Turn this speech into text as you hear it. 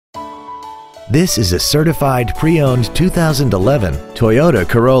This is a certified pre-owned 2011 Toyota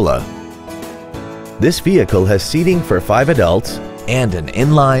Corolla. This vehicle has seating for 5 adults and an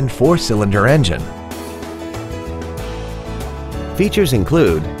inline 4-cylinder engine. Features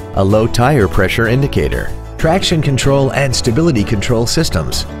include a low tire pressure indicator, traction control and stability control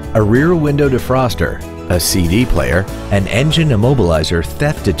systems, a rear window defroster, a CD player, an engine immobilizer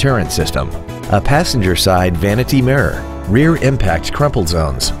theft deterrent system, a passenger side vanity mirror, rear impact crumple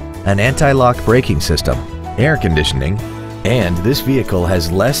zones, an anti-lock braking system, air conditioning, and this vehicle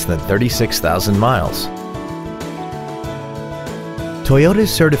has less than 36,000 miles.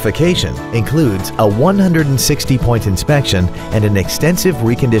 Toyota's certification includes a 160-point inspection and an extensive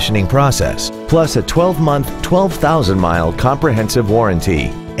reconditioning process, plus a 12-month, 12,000-mile comprehensive warranty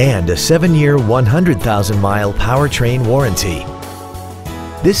and a 7-year, 100,000-mile powertrain warranty.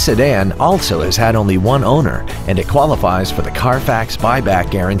 This sedan also has had only one owner and it qualifies for the Carfax buyback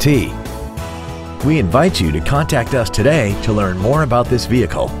guarantee. We invite you to contact us today to learn more about this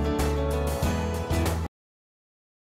vehicle.